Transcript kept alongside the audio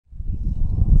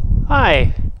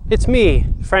Hi, it's me,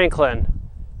 Franklin,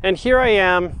 and here I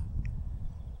am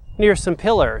near some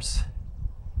pillars.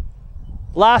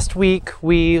 Last week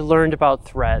we learned about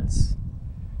threads.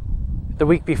 The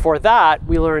week before that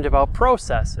we learned about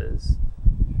processes.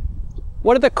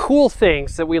 One of the cool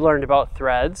things that we learned about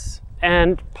threads,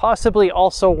 and possibly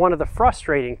also one of the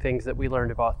frustrating things that we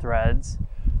learned about threads,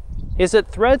 is that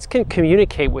threads can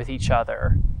communicate with each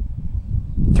other.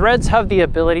 Threads have the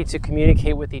ability to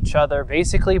communicate with each other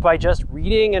basically by just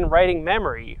reading and writing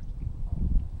memory.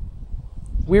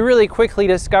 We really quickly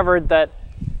discovered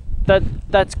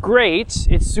that's great.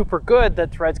 It's super good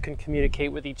that threads can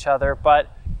communicate with each other,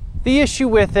 but the issue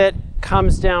with it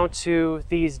comes down to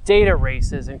these data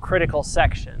races and critical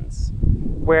sections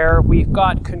where we've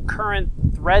got concurrent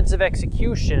threads of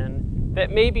execution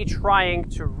that may be trying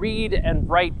to read and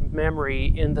write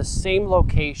memory in the same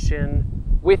location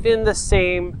within the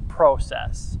same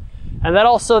process. And that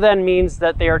also then means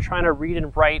that they are trying to read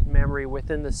and write memory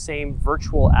within the same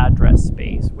virtual address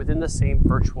space, within the same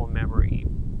virtual memory.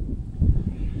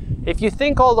 If you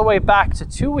think all the way back to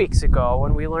 2 weeks ago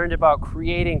when we learned about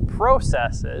creating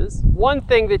processes, one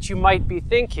thing that you might be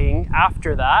thinking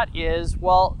after that is,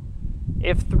 well,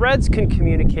 if threads can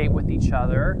communicate with each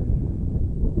other,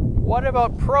 what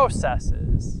about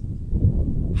processes?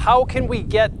 How can we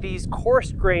get these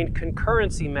coarse-grained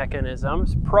concurrency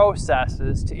mechanisms,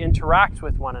 processes, to interact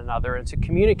with one another and to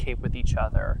communicate with each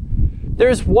other?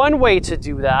 There's one way to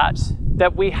do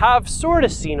that we have sort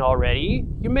of seen already.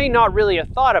 You may not really have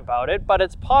thought about it, but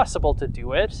it's possible to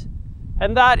do it.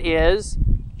 And that is,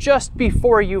 just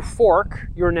before you fork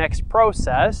your next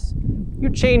process, you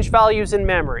change values in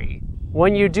memory.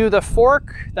 When you do the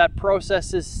fork, that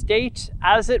process's state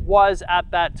as it was at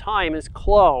that time is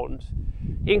cloned,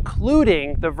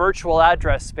 including the virtual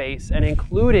address space and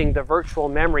including the virtual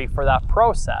memory for that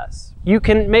process. You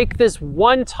can make this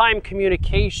one-time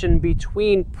communication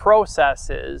between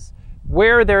processes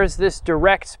where there's this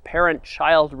direct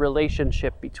parent-child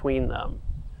relationship between them.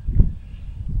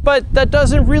 But that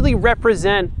doesn't really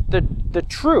represent the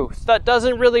truth. That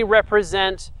doesn't really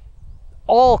represent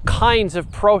all kinds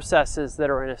of processes that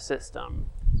are in a system.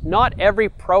 Not every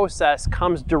process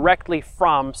comes directly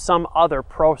from some other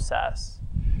process.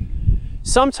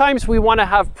 Sometimes we want to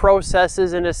have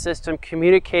processes in a system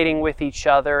communicating with each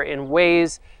other in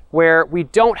ways where we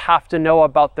don't have to know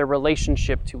about their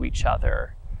relationship to each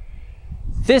other.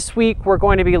 This week, we're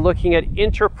going to be looking at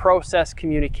inter-process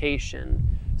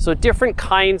communication. So different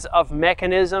kinds of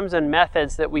mechanisms and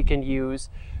methods that we can use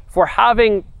for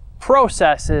having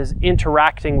processes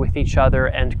interacting with each other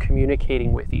and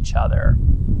communicating with each other.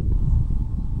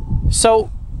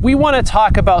 So we want to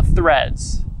talk about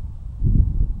threads.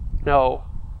 No,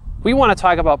 we want to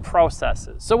talk about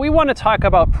processes. So we want to talk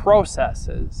about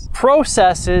processes.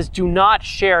 Processes do not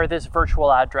share this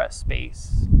virtual address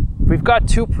space. If we've got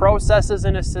two processes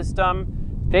in a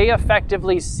system, they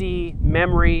effectively see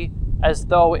memory as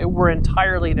though it were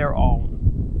entirely their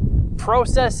own.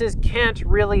 Processes can't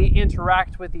really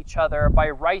interact with each other by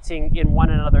writing in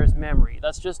one another's memory.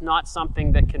 That's just not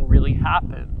something that can really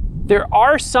happen. There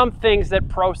are some things that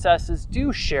processes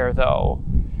do share, though.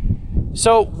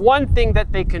 So one thing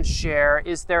that they can share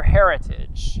is their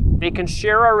heritage. They can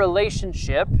share a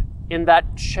relationship in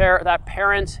that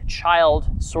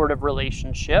parent-child sort of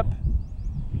relationship.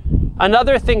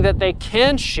 Another thing that they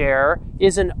can share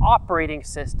is an operating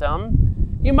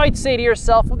system. You might say to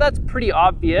yourself, well, that's pretty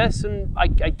obvious, and I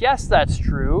guess that's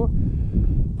true.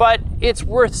 But it's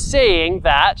worth saying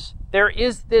that there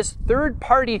is this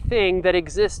third-party thing that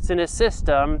exists in a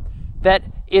system that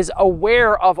is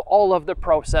aware of all of the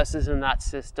processes in that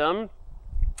system.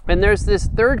 And there's this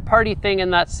third-party thing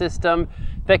in that system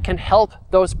that can help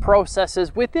those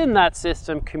processes within that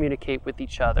system communicate with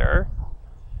each other.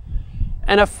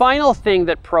 And a final thing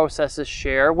that processes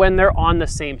share when they're on the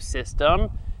same system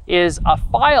is a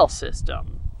file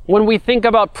system. When we think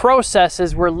about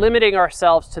processes, we're limiting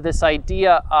ourselves to this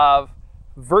idea of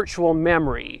virtual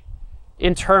memory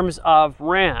in terms of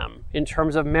RAM, in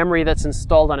terms of memory that's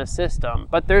installed on a system.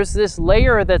 But there's this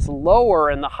layer that's lower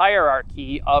in the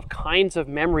hierarchy of kinds of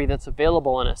memory that's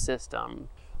available in a system.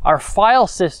 Our file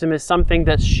system is something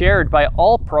that's shared by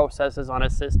all processes on a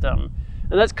system.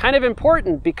 And that's kind of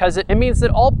important because it means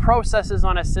that all processes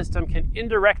on a system can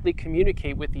indirectly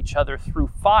communicate with each other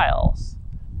through files.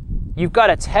 You've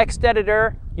got a text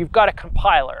editor, you've got a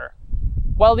compiler.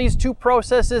 While these two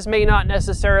processes may not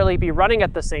necessarily be running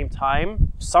at the same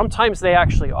time, sometimes they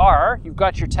actually are. You've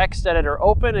got your text editor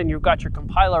open and you've got your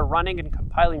compiler running and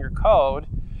compiling your code.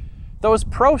 Those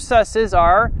processes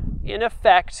are, in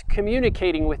effect,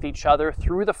 communicating with each other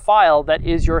through the file that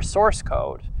is your source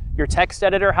code. Your text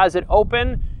editor has it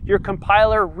open, your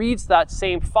compiler reads that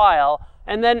same file,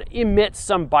 and then emits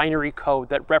some binary code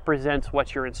that represents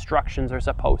what your instructions are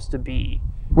supposed to be.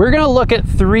 We're going to look at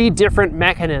 3 different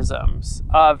mechanisms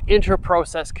of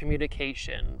inter-process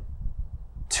communication.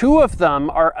 2 of them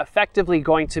are effectively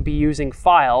going to be using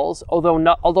files, although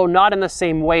not in the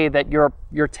same way that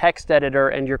your text editor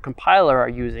and your compiler are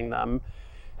using them.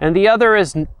 And the other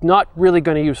is not really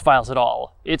going to use files at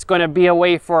all. It's going to be a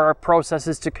way for our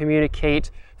processes to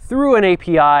communicate through an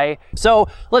API. So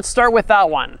let's start with that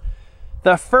one.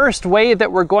 The first way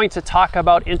that we're going to talk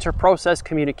about inter-process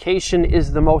communication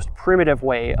is the most primitive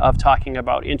way of talking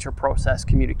about inter-process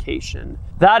communication.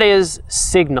 That is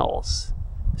signals.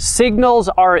 Signals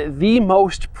are the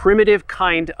most primitive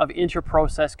kind of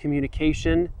inter-process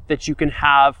communication that you can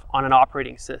have on an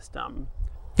operating system.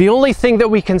 The only thing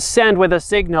that we can send with a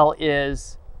signal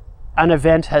is an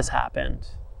event has happened.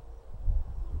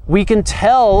 We can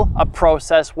tell a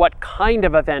process what kind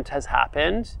of event has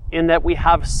happened in that we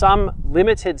have some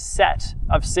limited set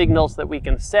of signals that we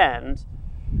can send,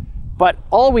 but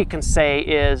all we can say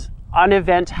is an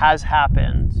event has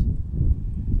happened.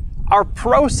 Our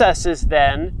processes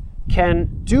then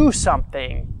can do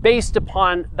something based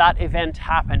upon that event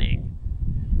happening.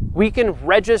 We can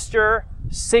register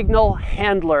signal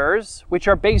handlers, which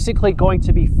are basically going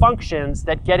to be functions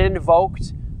that get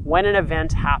invoked when an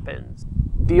event happens.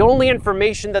 The only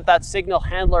information that that signal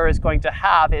handler is going to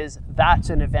have is that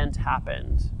an event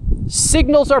happened.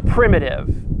 Signals are primitive,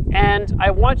 and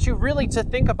I want you really to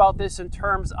think about this in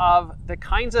terms of the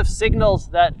kinds of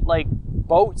signals that like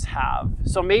boats have.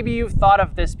 So maybe you've thought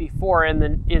of this before I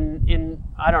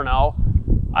don't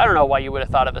know why you would have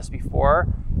thought of this before,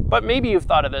 but maybe you've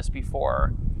thought of this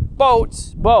before.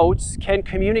 Boats can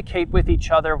communicate with each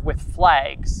other with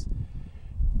flags,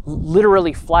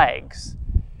 literally flags.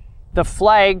 The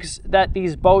flags that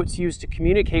these boats use to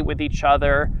communicate with each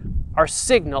other are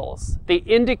signals. They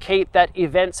indicate that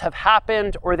events have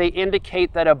happened, or they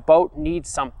indicate that a boat needs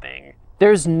something.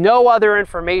 There's no other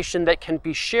information that can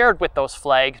be shared with those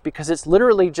flags because it's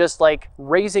literally just like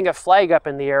raising a flag up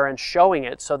in the air and showing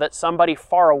it so that somebody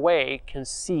far away can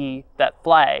see that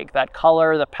flag, that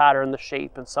color, the pattern, the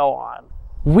shape, and so on.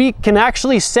 We can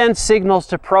actually send signals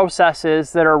to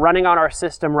processes that are running on our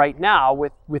system right now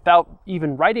without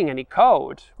even writing any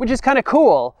code, which is kind of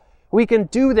cool. We can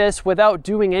do this without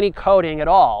doing any coding at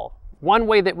all. One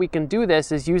way that we can do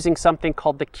this is using something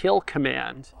called the kill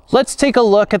command. Let's take a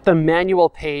look at the manual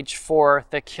page for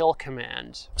the kill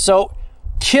command. So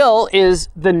kill is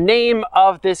the name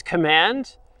of this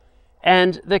command,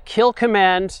 and the kill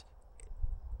command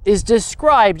is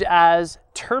described as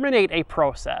terminate a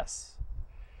process.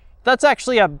 That's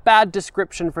actually a bad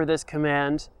description for this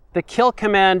command. The kill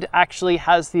command actually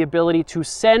has the ability to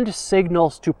send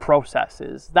signals to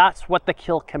processes. That's what the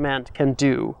kill command can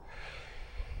do.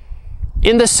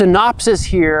 In the synopsis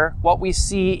here, what we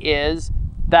see is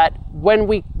that when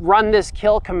we run this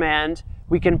kill command,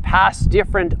 we can pass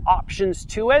different options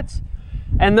to it.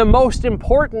 And the most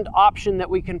important option that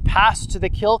we can pass to the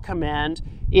kill command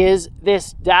is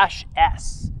this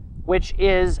 -s, which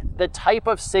is the type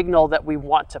of signal that we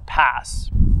want to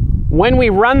pass. When we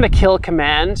run the kill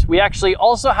command, we actually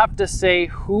also have to say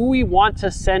who we want to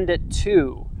send it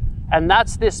to. And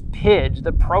that's this PID,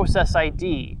 the process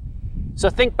ID. So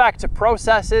think back to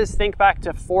processes, think back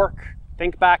to fork,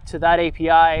 think back to that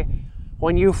API.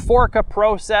 When you fork a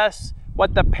process,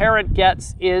 what the parent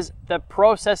gets is the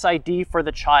process ID for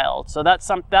the child. So that's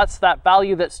that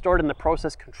value that's stored in the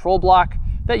process control block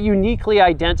that uniquely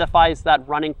identifies that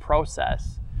running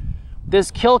process.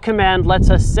 This kill command lets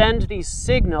us send these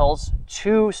signals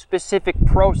to specific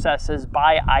processes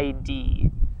by ID.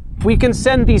 We can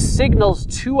send these signals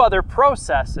to other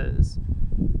processes.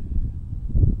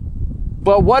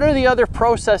 But what are the other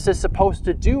processes supposed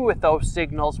to do with those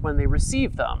signals when they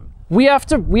receive them? We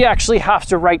actually have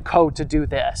to write code to do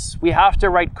this. We have to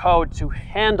write code to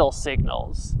handle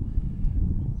signals.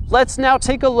 Let's now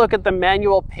take a look at the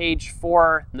manual page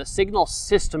for the signal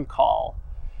system call.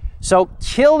 So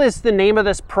kill is the name of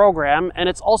this program, and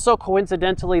it's also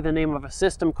coincidentally the name of a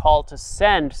system call to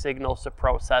send signals to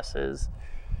processes.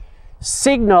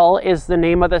 Signal is the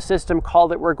name of the system call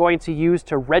that we're going to use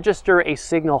to register a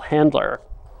signal handler.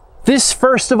 This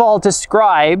first of all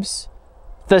describes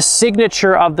the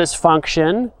signature of this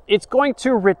function. It's going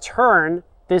to return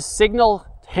this signal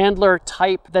handler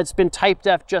type that's been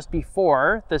typedef just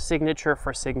before the signature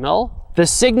for signal. The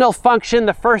signal function,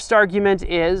 the first argument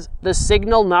is the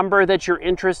signal number that you're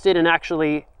interested in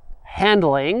actually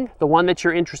handling, the one that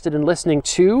you're interested in listening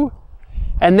to.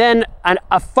 And then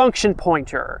a function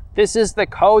pointer. This is the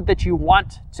code that you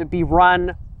want to be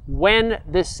run when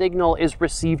this signal is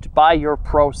received by your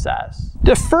process.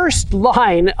 The first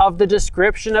line of the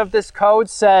description of this code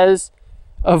says,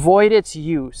 avoid its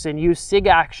use and use SIG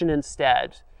action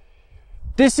instead.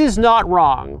 This is not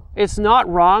wrong. It's not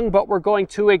wrong, but we're going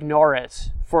to ignore it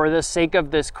for the sake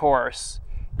of this course.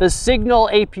 The Signal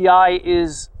API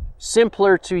is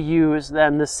simpler to use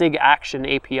than the SIG action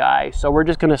API, so we're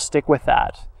just going to stick with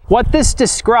that. What this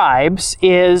describes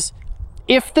is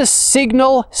if the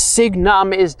signal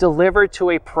signum is delivered to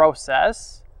a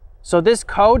process, so this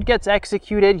code gets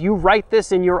executed, you write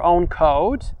this in your own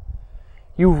code,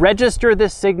 you register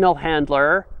this signal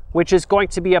handler, which is going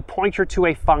to be a pointer to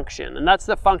a function, and that's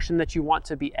the function that you want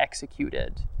to be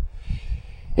executed.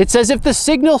 It says if the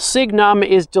signal signum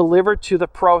is delivered to the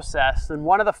process, then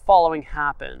one of the following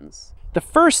happens. The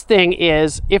first thing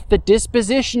is if the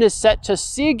disposition is set to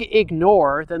SIG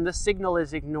ignore, then the signal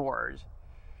is ignored.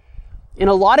 In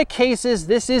a lot of cases,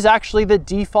 this is actually the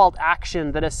default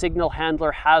action that a signal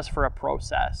handler has for a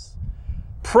process.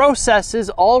 Processes,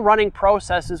 all running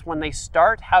processes, when they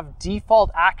start, have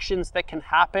default actions that can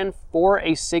happen for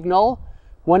a signal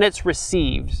when it's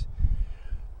received.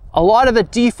 A lot of the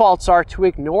defaults are to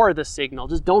ignore the signal,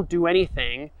 just don't do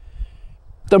anything.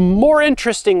 The more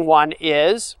interesting one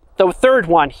is the third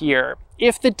one here.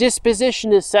 If the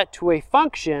disposition is set to a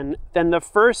function, then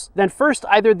first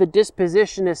either the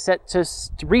disposition is set to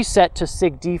reset to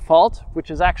SIG default, which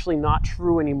is actually not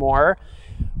true anymore,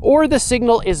 or the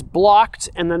signal is blocked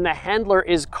and then the handler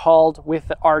is called with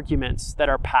the arguments that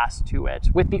are passed to it,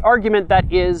 with the argument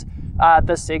that is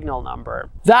the signal number.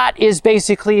 That is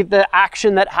basically the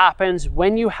action that happens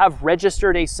when you have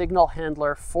registered a signal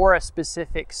handler for a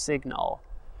specific signal.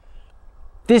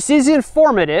 This is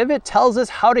informative. It tells us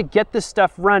how to get this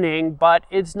stuff running, but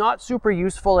it's not super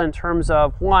useful in terms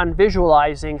of, one,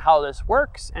 visualizing how this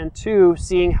works, and two,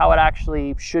 seeing how it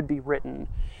actually should be written.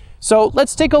 So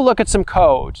let's take a look at some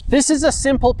code. This is a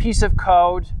simple piece of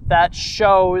code that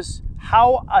shows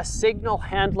how a signal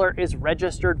handler is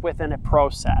registered within a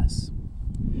process.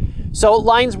 So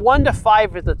lines 1 to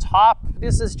 5 at the top,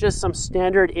 this is just some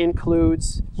standard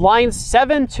includes. Lines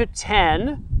 7 to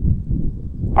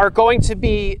 10 are going to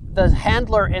be the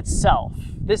handler itself.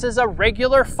 This is a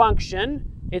regular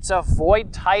function. It's a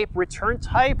void type, return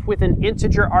type with an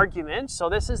integer argument. So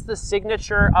this is the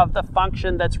signature of the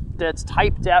function that's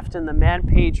type deft in the man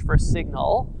page for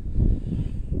signal.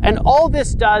 And all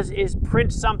this does is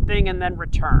print something and then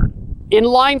return. In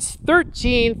lines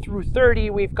 13 through 30,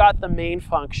 we've got the main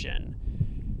function.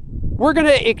 We're going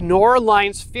to ignore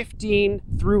lines 15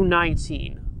 through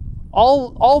 19.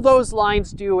 All those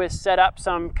lines do is set up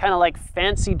some kind of like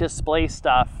fancy display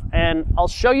stuff. And I'll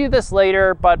show you this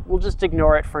later, but we'll just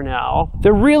ignore it for now.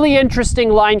 The really interesting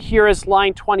line here is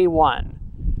line 21.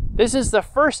 This is the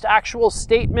first actual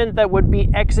statement that would be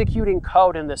executing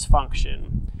code in this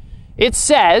function. It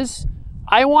says,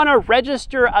 I want to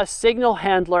register a signal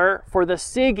handler for the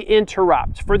SIG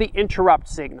interrupt, for the interrupt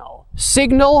signal.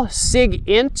 Signal SIG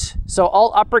int, so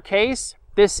all uppercase.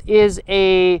 This is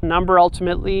a number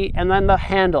ultimately, and then the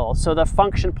handle, so the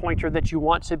function pointer that you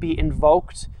want to be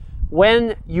invoked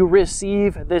when you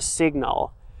receive this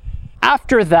signal.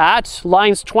 After that,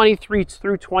 lines 23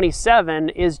 through 27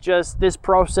 is just this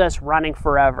process running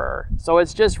forever. So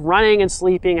it's just running and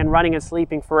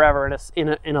sleeping forever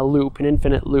in a loop, an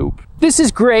infinite loop. This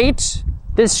is great.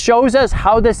 This shows us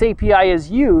how this API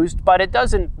is used, but it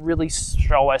doesn't really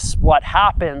show us what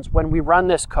happens when we run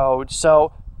this code.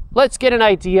 So let's get an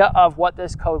idea of what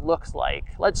this code looks like.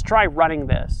 Let's try running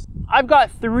this. I've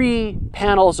got 3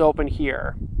 panels open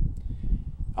here.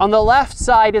 On the left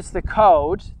side, it's the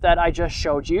code that I just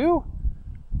showed you.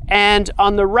 And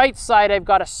on the right side, I've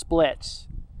got a split.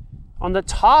 On the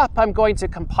top, I'm going to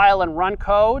compile and run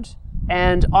code.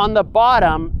 And on the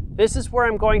bottom, this is where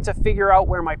I'm going to figure out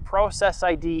where my process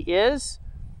ID is.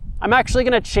 I'm actually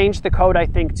going to change the code, I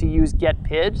think, to use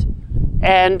getPID.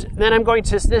 And then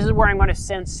this is where I'm going to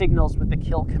send signals with the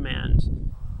kill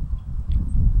command.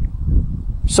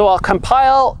 So I'll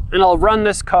compile and I'll run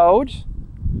this code.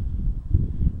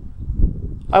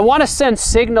 I want to send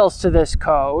signals to this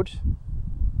code.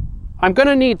 I'm going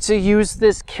to need to use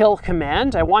this kill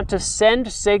command. I want to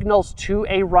send signals to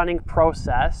a running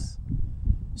process.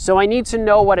 So I need to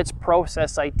know what its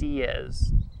process ID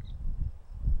is.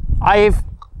 I've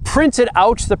printed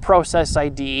out the process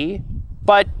ID,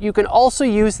 but you can also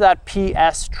use that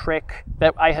PS trick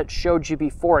that I had showed you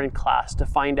before in class to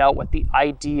find out what the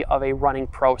ID of a running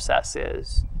process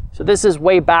is. So this is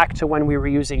way back to when we were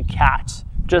using cat,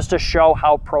 just to show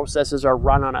how processes are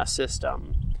run on a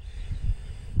system.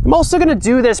 I'm also going to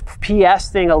do this PS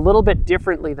thing a little bit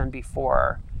differently than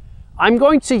before. I'm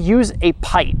going to use a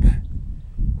pipe.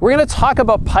 We're going to talk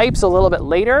about pipes a little bit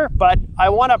later, but I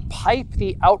want to pipe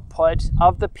the output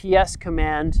of the PS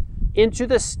command into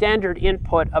the standard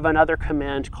input of another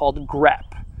command called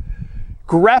grep.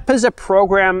 Grep is a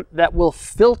program that will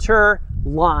filter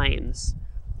lines.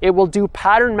 It will do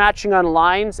pattern matching on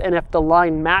lines, and if the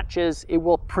line matches, it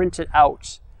will print it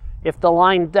out. If the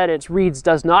line that it reads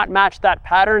does not match that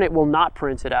pattern, it will not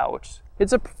print it out.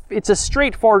 It's a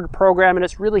straightforward program, and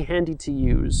it's really handy to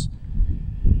use.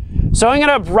 So I'm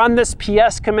going to run this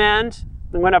PS command.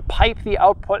 I'm going to pipe the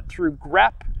output through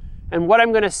grep, and what I'm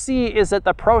going to see is that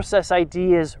the process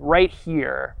ID is right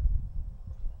here.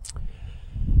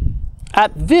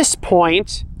 At this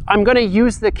point, I'm going to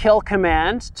use the kill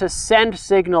command to send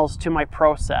signals to my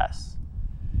process.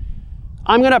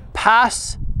 I'm going to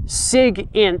pass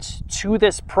SIGINT to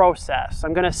this process.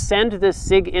 I'm going to send this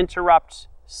SIGINTERRUPT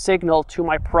signal to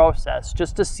my process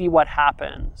just to see what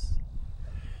happens.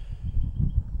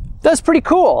 That's pretty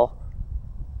cool,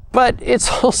 but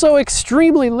it's also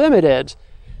extremely limited.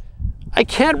 I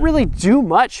can't really do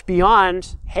much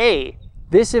beyond, hey,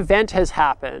 this event has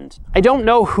happened. I don't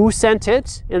know who sent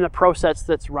it in the process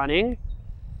that's running.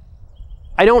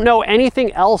 I don't know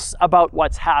anything else about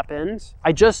what's happened.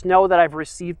 I just know that I've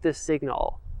received this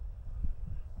signal.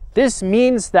 This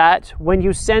means that when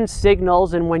you send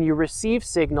signals and when you receive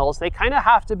signals, they kind of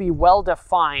have to be well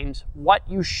defined what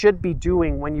you should be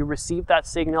doing when you receive that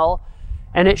signal.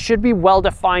 And it should be well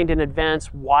defined in advance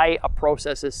why a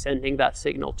process is sending that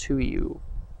signal to you.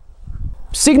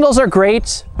 Signals are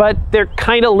great, but they're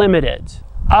kind of limited.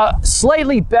 A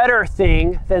slightly better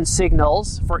thing than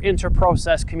signals for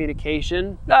inter-process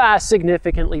communication, a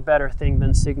significantly better thing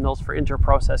than signals for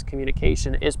inter-process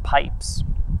communication is pipes.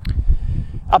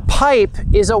 A pipe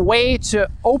is a way to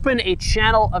open a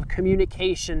channel of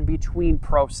communication between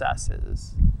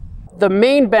processes. The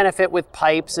main benefit with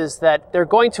pipes is that they're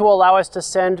going to allow us to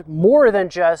send more than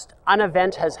just an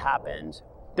event has happened.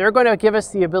 They're going to give us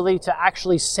the ability to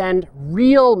actually send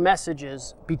real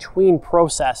messages between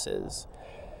processes.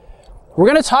 We're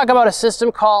going to talk about a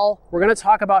system call. We're going to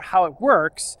talk about how it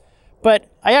works, but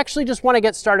I actually just want to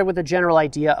get started with a general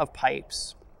idea of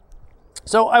pipes.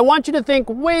 So I want you to think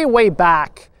way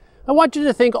back. I want you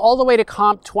to think all the way to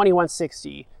Comp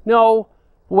 2160. No,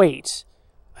 wait.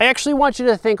 I actually want you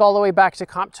to think all the way back to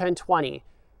Comp 1020.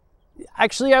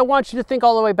 Actually, I want you to think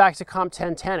all the way back to Comp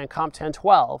 1010 and Comp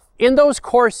 1012. In those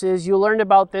courses, you learned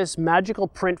about this magical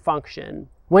print function.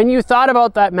 When you thought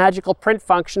about that magical print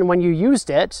function, when you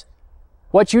used it,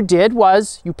 what you did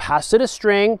was you passed it a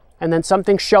string and then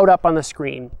something showed up on the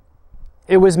screen.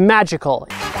 It was magical.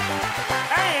 And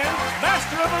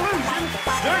Master of Illusion,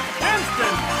 Dirk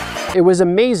Benston. It was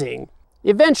amazing.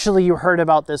 Eventually you heard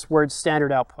about this word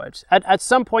standard output. At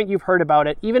some point you've heard about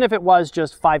it, even if it was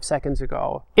just 5 seconds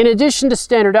ago. In addition to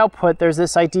standard output, there's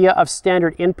this idea of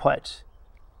standard input.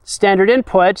 Standard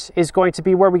input is going to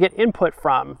be where we get input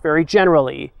from, very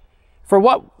generally. For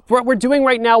what we're doing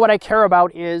right now, what I care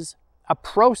about is a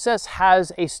process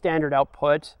has a standard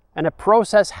output and a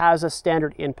process has a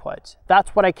standard input.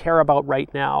 That's what I care about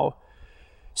right now.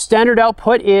 Standard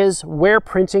output is where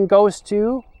printing goes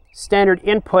to. Standard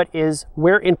input is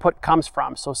where input comes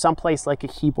from, so someplace like a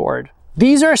keyboard.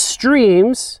 These are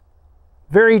streams,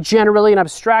 very generally and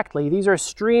abstractly. These are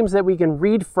streams that we can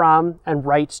read from and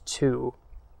write to.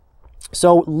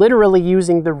 So literally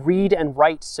using the read and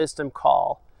write system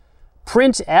call.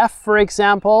 Printf, for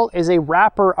example, is a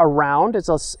wrapper around. It's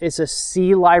a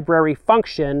C library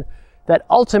function that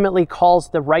ultimately calls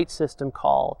the write system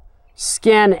call.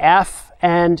 Scanf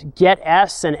and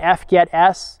getS and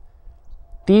fgetS.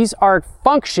 These are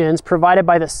functions provided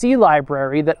by the C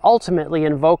library that ultimately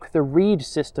invoke the read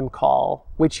system call,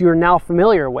 which you're now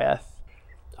familiar with.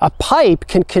 A pipe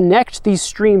can connect these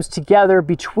streams together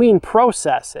between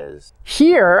processes.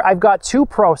 Here, I've got two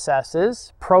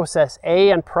processes, process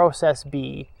A and process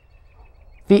B.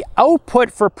 The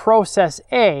output for process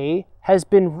A has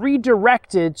been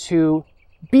redirected to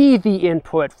be the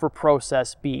input for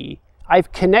process B.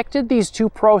 I've connected these two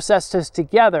processes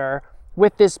together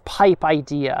with this pipe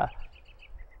idea.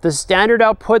 The standard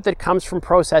output that comes from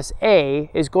process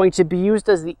A is going to be used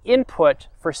as the input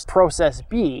for process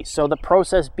B, so the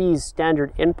process B's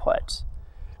standard input.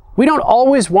 We don't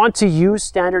always want to use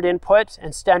standard input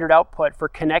and standard output for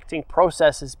connecting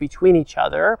processes between each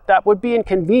other. That would be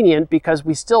inconvenient because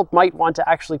we still might want to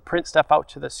actually print stuff out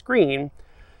to the screen.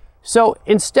 So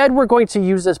instead, we're going to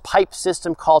use this pipe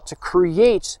system call to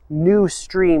create new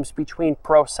streams between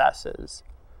processes.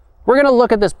 We're going to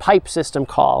look at this pipe system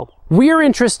call. We're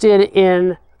interested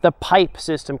in the pipe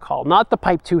system call, not the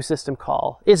pipe2 system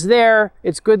call. It's there,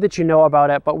 it's good that you know about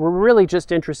it, but we're really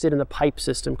just interested in the pipe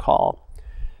system call.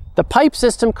 The pipe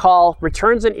system call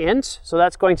returns an int, so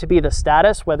that's going to be the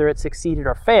status, whether it succeeded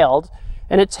or failed,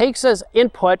 and it takes as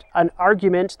input an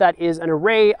argument that is an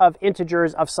array of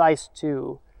integers of size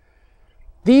 2.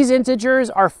 These integers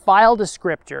are file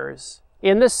descriptors.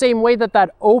 In the same way that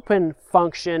that open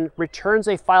function returns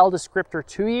a file descriptor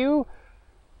to you,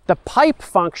 the pipe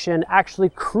function actually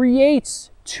creates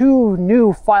 2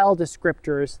 new file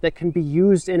descriptors that can be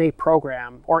used in a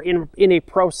program or in a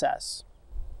process.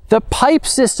 The pipe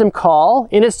system call,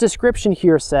 in its description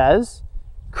here, says,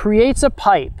 creates a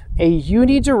pipe, a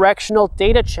unidirectional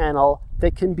data channel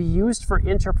that can be used for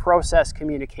inter-process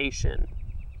communication.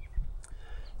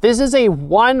 This is a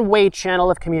one-way channel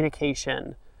of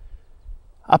communication.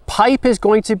 A pipe is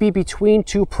going to be between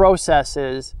 2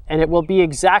 processes, and it will be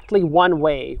exactly one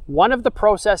way. One of the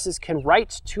processes can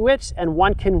write to it, and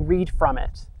one can read from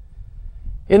it.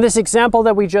 In this example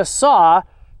that we just saw,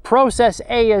 process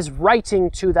A is writing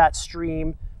to that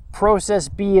stream, process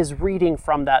B is reading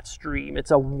from that stream. It's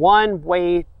a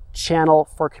one-way channel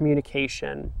for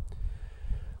communication.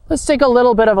 Let's take a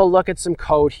little bit of a look at some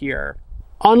code here.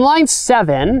 On line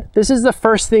 7, this is the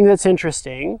first thing that's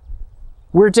interesting.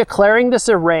 We're declaring this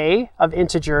array of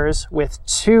integers with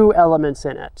 2 elements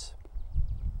in it.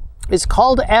 It's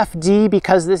called FD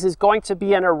because this is going to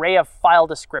be an array of file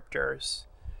descriptors.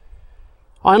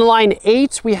 On line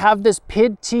 8, we have this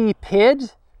PID-T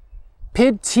PID.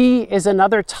 PID-T is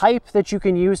another type that you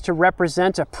can use to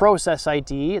represent a process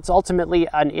ID. It's ultimately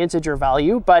an integer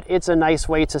value, but it's a nice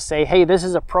way to say, hey, this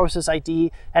is a process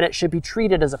ID and it should be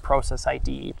treated as a process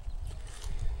ID.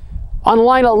 On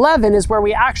line 11 is where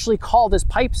we actually call this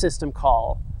pipe system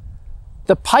call.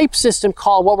 The pipe system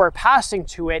call, what we're passing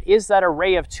to it is that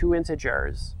array of 2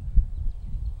 integers.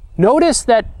 Notice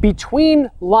that between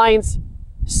lines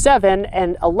 7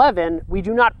 and 11, we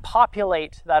do not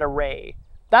populate that array.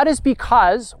 That is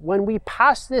because when we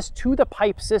pass this to the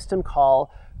pipe system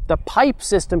call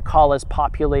is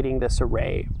populating this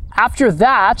array. After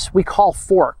that, we call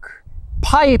fork.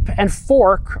 Pipe and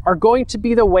fork are going to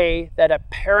be the way that a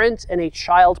parent and a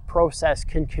child process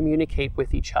can communicate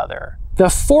with each other. The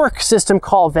fork system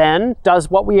call then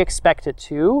does what we expect it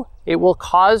to. It will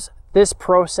cause this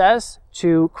process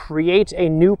to create a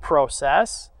new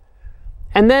process.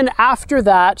 And then after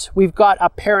that, we've got a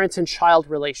parent and child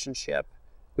relationship.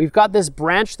 We've got this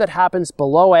branch that happens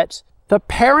below it. The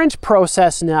parent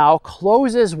process now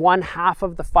closes 1/2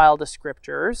 of the file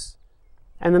descriptors,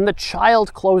 and then the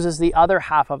child closes the other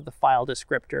half of the file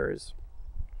descriptors.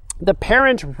 The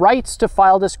parent writes to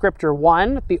file descriptor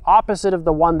 1, the opposite of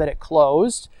the one that it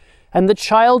closed, and the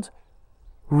child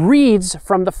reads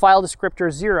from the file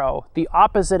descriptor 0, the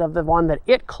opposite of the one that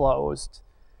it closed.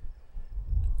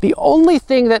 The only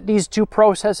thing that these 2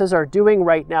 processes are doing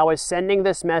right now is sending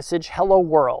this message, hello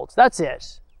world. That's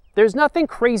it. There's nothing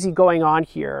crazy going on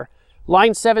here.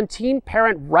 Line 17,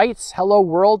 parent writes hello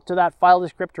world to that file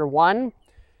descriptor 1.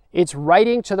 It's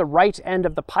writing to the right end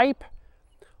of the pipe.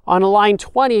 On line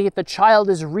 20, the child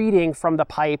is reading from the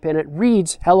pipe and it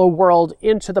reads hello world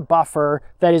into the buffer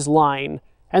that is line,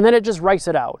 and then it just writes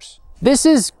it out. This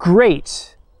is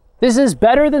great. This is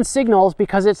better than signals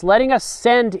because it's letting us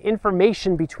send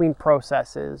information between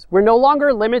processes. We're no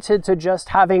longer limited to just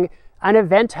having an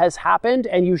event has happened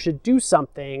and you should do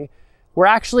something. We're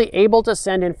actually able to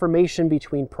send information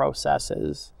between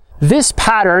processes. This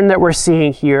pattern that we're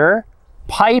seeing here,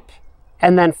 pipe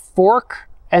and then fork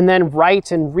and then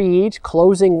write and read,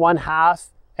 closing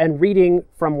 1/2 and reading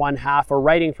from 1/2 or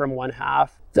writing from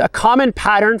 1/2. A common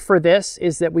pattern for this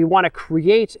is that we want to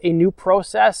create a new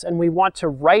process and we want to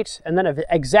write and then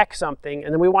exec something,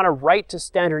 and then we want to write to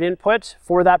standard input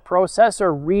for that process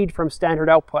or read from standard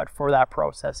output for that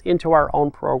process into our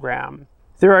own program.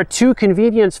 There are 2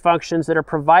 convenience functions that are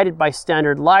provided by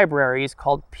standard libraries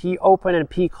called popen and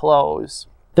pclose.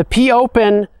 The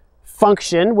popen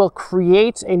function will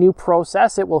create a new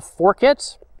process. It will fork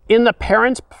it. In the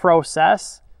parent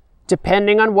process,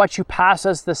 depending on what you pass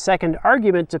as the second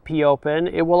argument to popen,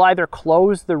 it will either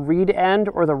close the read end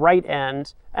or the write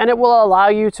end, and it will allow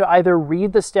you to either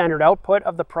read the standard output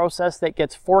of the process that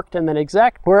gets forked and then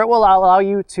exec, or it will allow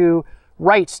you to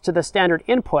write to the standard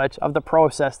input of the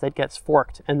process that gets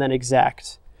forked and then exec.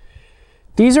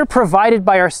 These are provided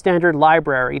by our standard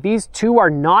library. These 2 are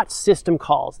not system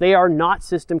calls. They are not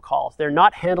system calls. They're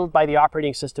not handled by the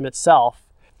operating system itself.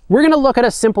 We're going to look at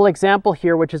a simple example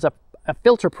here, which is a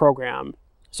filter program.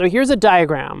 So here's a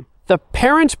diagram. The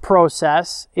parent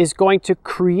process is going to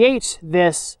create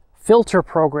this filter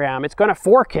program. It's going to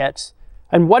fork it,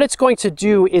 And what it's going to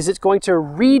do is it's going to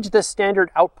read the standard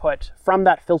output from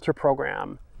that filter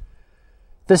program.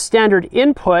 The standard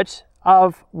input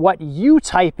of what you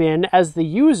type in as the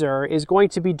user is going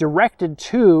to be directed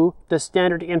to the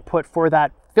standard input for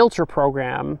that filter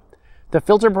program. The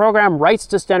filter program writes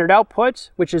to standard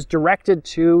output, which is directed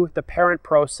to the parent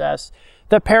process.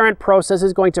 The parent process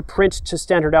is going to print to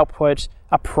standard output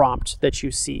a prompt that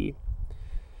you see.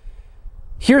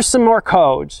 Here's some more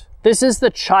code. This is the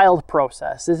child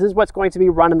process. This is what's going to be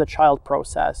run in the child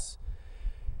process.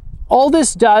 All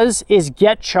this does is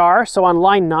get char. So on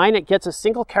line 9, it gets a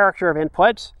single character of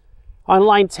input. On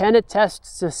line 10, it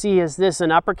tests to see is this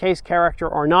an uppercase character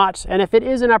or not. And if it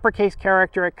is an uppercase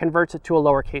character, it converts it to a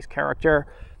lowercase character.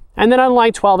 And then on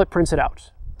line 12, it prints it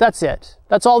out. That's it.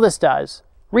 That's all this does.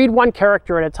 Read one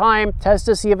character at a time, test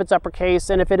to see if it's uppercase,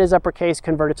 and if it is uppercase,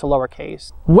 convert it to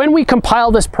lowercase. When we compile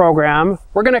this program,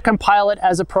 we're going to compile it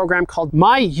as a program called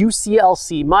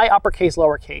myUCLC, my uppercase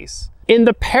lowercase. In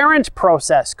the parent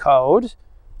process code,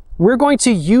 we're going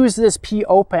to use this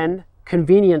popen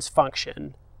convenience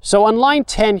function. So on line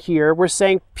 10 here, we're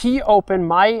saying popen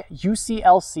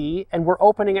myUCLC, and we're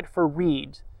opening it for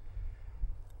read.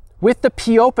 With the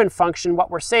popen function,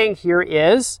 what we're saying here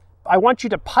is, I want you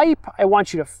to pipe, I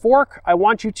want you to fork, I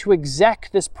want you to exec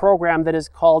this program that is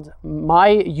called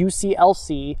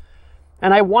myUCLC,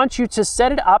 and I want you to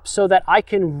set it up so that I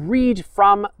can read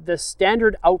from the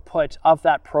standard output of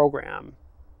that program.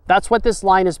 That's what this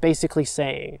line is basically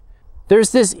saying.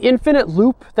 There's this infinite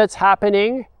loop that's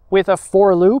happening with a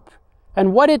for loop,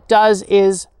 and what it does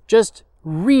is just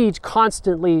read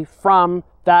constantly from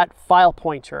that file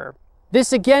pointer.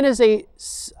 This again is a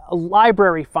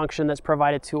library function that's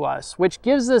provided to us, which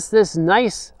gives us this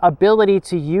nice ability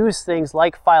to use things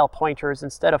like file pointers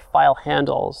instead of file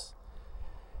handles.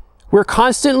 We're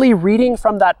constantly reading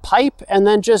from that pipe and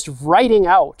then just writing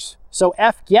out. So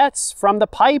F gets from the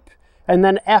pipe and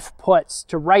then F puts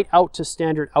to write out to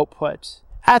standard output.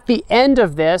 At the end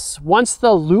of this, once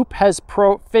the loop has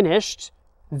finished,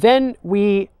 then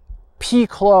we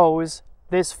p-close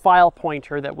this file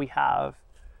pointer that we have.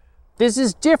 This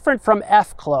is different from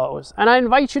fclose, and I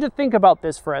invite you to think about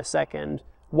this for a second.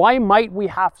 Why might we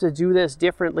have to do this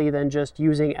differently than just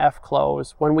using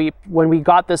fclose when we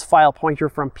got this file pointer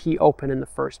from popen in the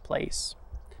first place?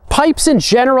 Pipes in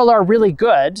general are really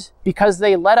good because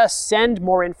they let us send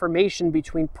more information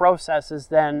between processes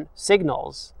than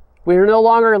signals. We're no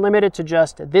longer limited to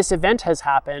just this event has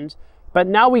happened, but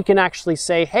now we can actually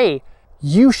say, hey,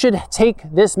 you should take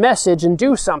this message and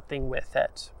do something with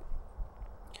it.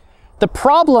 The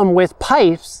problem with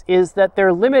pipes is that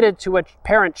they're limited to a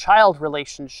parent-child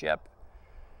relationship.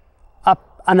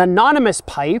 An anonymous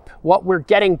pipe, what we're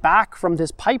getting back from this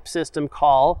pipe system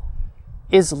call,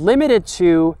 is limited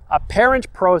to a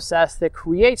parent process that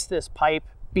creates this pipe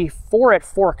before it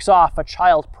forks off a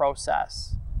child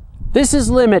process. This is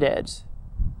limited.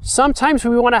 Sometimes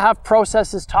we want to have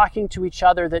processes talking to each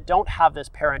other that don't have this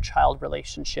parent-child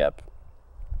relationship.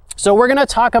 So we're going to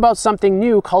talk about something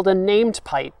new called a named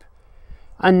pipe.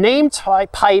 A named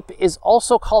pipe is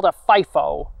also called a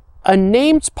FIFO. A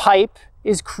named pipe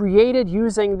is created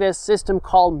using this system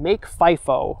called make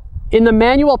FIFO. In the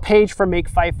manual page for make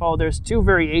FIFO, there's two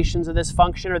variations of this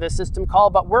function or this system call,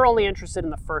 but we're only interested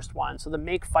in the first one, so the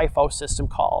make FIFO system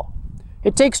call.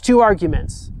 It takes two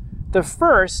arguments. The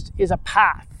first is a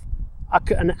path,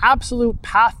 an absolute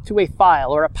path to a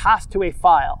file or a path to a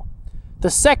file. The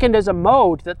second is a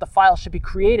mode that the file should be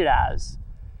created as.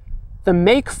 The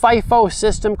make FIFO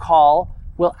system call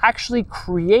will actually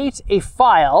create a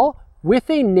file with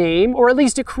a name, or at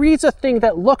least it creates a thing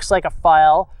that looks like a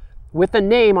file with a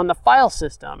name on the file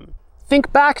system.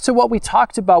 Think back to what we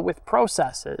talked about with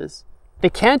processes. They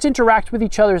can't interact with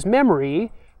each other's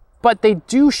memory, but they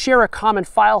do share a common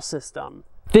file system.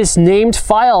 This named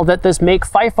file that this make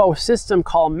FIFO system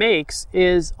call makes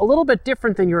is a little bit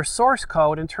different than your source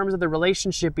code in terms of the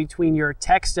relationship between your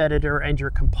text editor and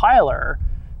your compiler,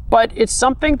 but it's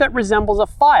something that resembles a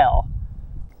file.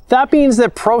 That means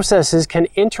that processes can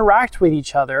interact with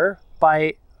each other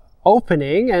by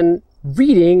opening and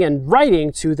reading and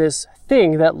writing to this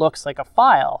thing that looks like a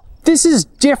file. This is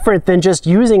different than just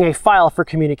using a file for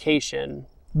communication.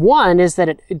 One is that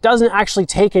it doesn't actually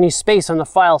take any space on the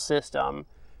file system.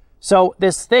 So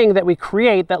this thing that we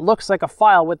create that looks like a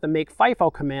file with the make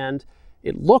FIFO command,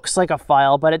 it looks like a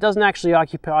file, but it doesn't actually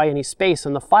occupy any space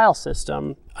on the file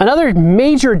system. Another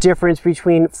major difference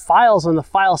between files on the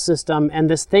file system and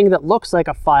this thing that looks like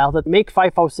a file that make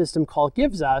FIFO system call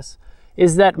gives us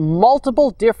is that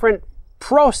multiple different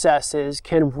processes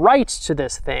can write to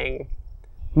this thing.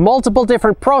 Multiple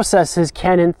different processes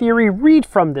can, in theory, read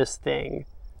from this thing.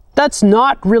 That's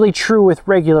not really true with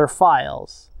regular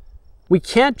files. We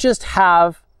can't just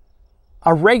have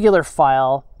a regular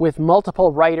file with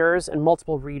multiple writers and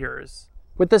multiple readers.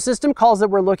 With the system calls that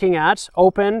we're looking at,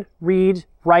 open, read,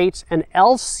 write, and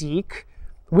lseek,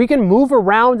 we can move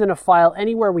around in a file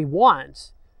anywhere we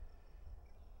want.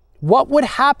 What would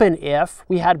happen if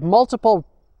we had multiple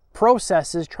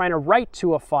processes trying to write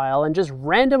to a file and just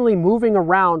randomly moving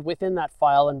around within that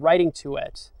file and writing to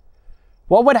it?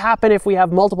 What would happen if we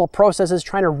have multiple processes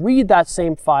trying to read that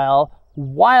same file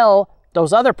while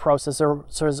those other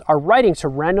processors are writing to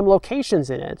random locations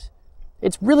in it?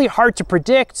 It's really hard to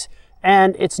predict,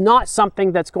 and it's not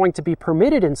something that's going to be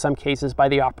permitted in some cases by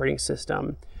the operating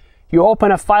system. You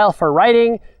open a file for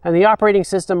writing, and the operating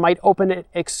system might open it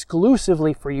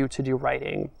exclusively for you to do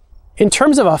writing. In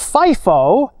terms of a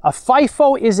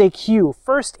FIFO is a queue,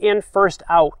 first in, first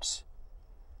out.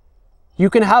 You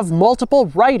can have multiple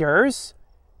writers,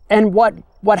 and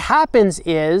what happens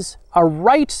is a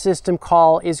write system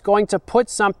call is going to put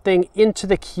something into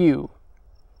the queue.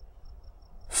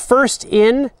 First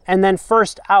in and then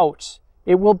first out.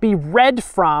 It will be read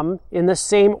from in the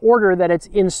same order that it's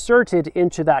inserted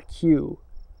into that queue.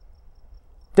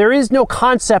 There is no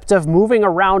concept of moving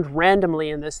around randomly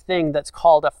in this thing that's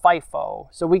called a FIFO,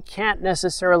 so we can't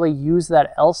necessarily use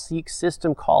that lseek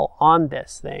system call on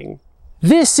this thing.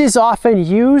 This is often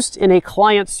used in a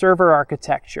client-server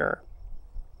architecture.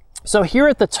 So here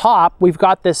at the top, we've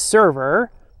got this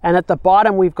server, and at the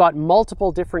bottom, we've got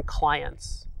multiple different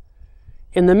clients.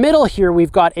 In the middle here,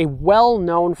 we've got a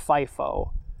well-known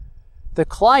FIFO. The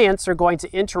clients are going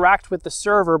to interact with the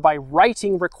server by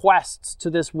writing requests to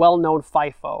this well-known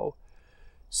FIFO.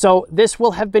 So this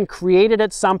will have been created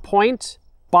at some point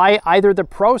by either the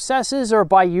processes or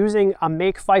by using a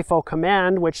make FIFO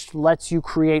command, which lets you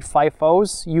create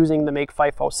FIFOs using the make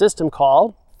FIFO system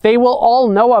call. They will all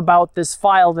know about this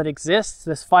file that exists,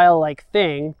 this file-like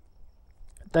thing.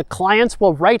 The clients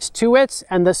will write to it,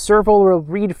 and the server will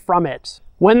read from it.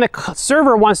 When the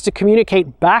server wants to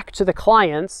communicate back to the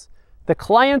clients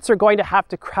are going to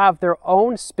have their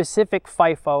own specific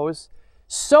FIFOs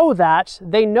so that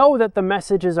they know that the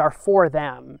messages are for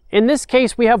them. In this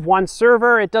case, we have one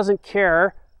server. It doesn't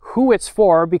care who it's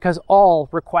for because all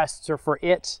requests are for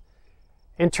it.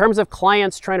 In terms of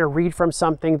clients trying to read from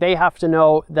something, they have to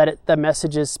know that the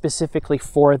message is specifically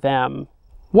for them.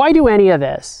 Why do any of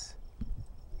this?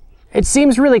 It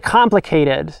seems really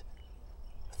complicated.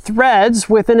 Threads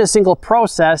within a single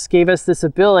process gave us this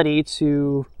ability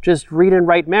to just read and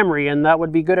write memory, and that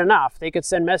would be good enough. They could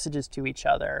send messages to each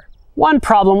other. One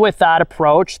problem with that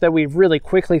approach that we've really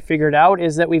quickly figured out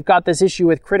is that we've got this issue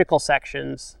with critical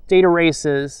sections, data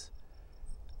races.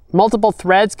 Multiple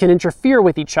threads can interfere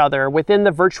with each other within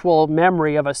the virtual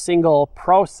memory of a single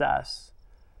process.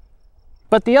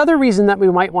 But the other reason that we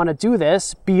might want to do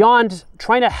this, beyond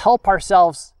trying to help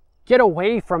ourselves get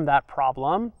away from that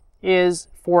problem, is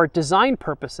for design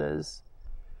purposes.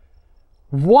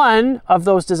 One of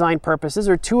those design purposes,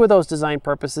 or two of those design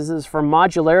purposes, is for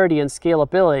modularity and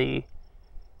scalability.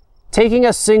 Taking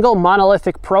a single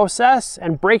monolithic process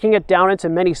and breaking it down into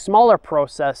many smaller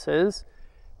processes,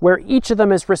 where each of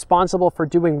them is responsible for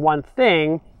doing one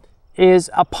thing, is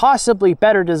a possibly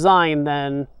better design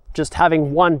than just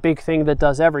having one big thing that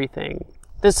does everything.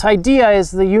 This idea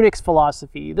is the UNIX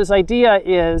philosophy. This idea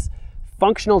is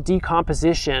functional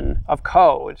decomposition of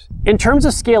code. In terms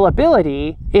of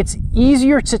scalability, it's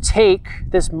easier to take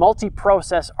this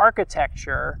multi-process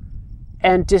architecture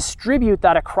and distribute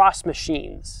that across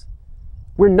machines.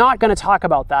 We're not going to talk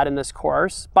about that in this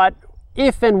course, but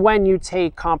if and when you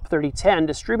take Comp 3010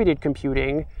 distributed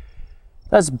computing,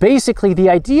 that's basically the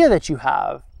idea that you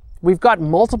have. We've got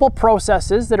multiple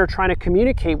processes that are trying to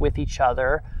communicate with each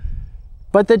other,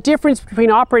 but the difference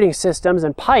between operating systems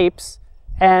and pipes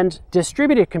and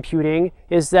distributed computing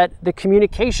is that the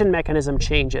communication mechanism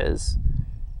changes.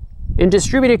 In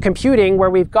distributed computing, where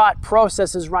we've got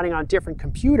processes running on different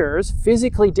computers,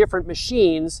 physically different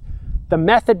machines, the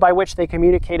method by which they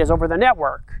communicate is over the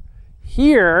network.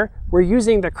 Here, we're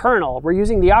using the kernel, we're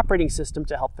using the operating system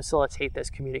to help facilitate this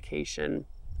communication,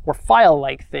 or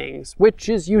file-like things, which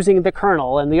is using the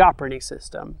kernel and the operating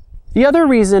system. The other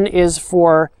reason is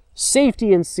for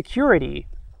safety and security.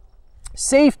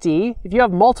 Safety, if you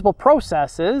have multiple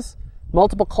processes,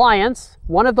 multiple clients,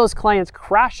 one of those clients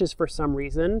crashes for some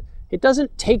reason, it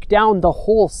doesn't take down the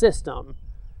whole system.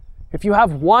 If you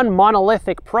have one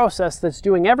monolithic process that's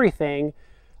doing everything,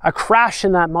 a crash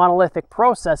in that monolithic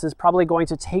process is probably going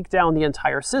to take down the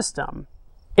entire system.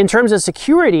 In terms of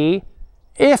security,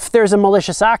 if there's a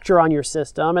malicious actor on your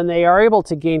system and they are able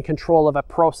to gain control of a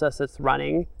process that's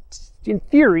running, in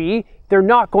theory, they're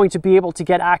not going to be able to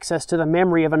get access to the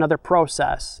memory of another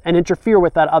process and interfere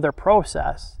with that other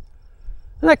process.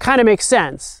 And that kind of makes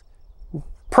sense.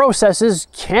 Processes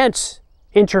can't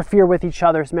interfere with each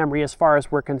other's memory as far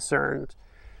as we're concerned.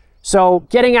 So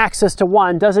getting access to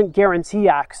one doesn't guarantee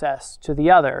access to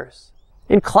the others.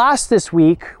 In class this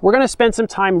week, we're going to spend some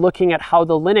time looking at how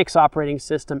the Linux operating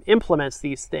system implements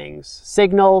these things: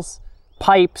 signals,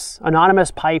 pipes,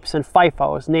 anonymous pipes, and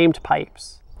FIFOs, named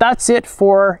pipes. That's it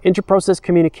for interprocess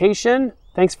communication.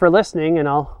 Thanks for listening, and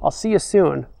I'll see you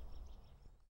soon.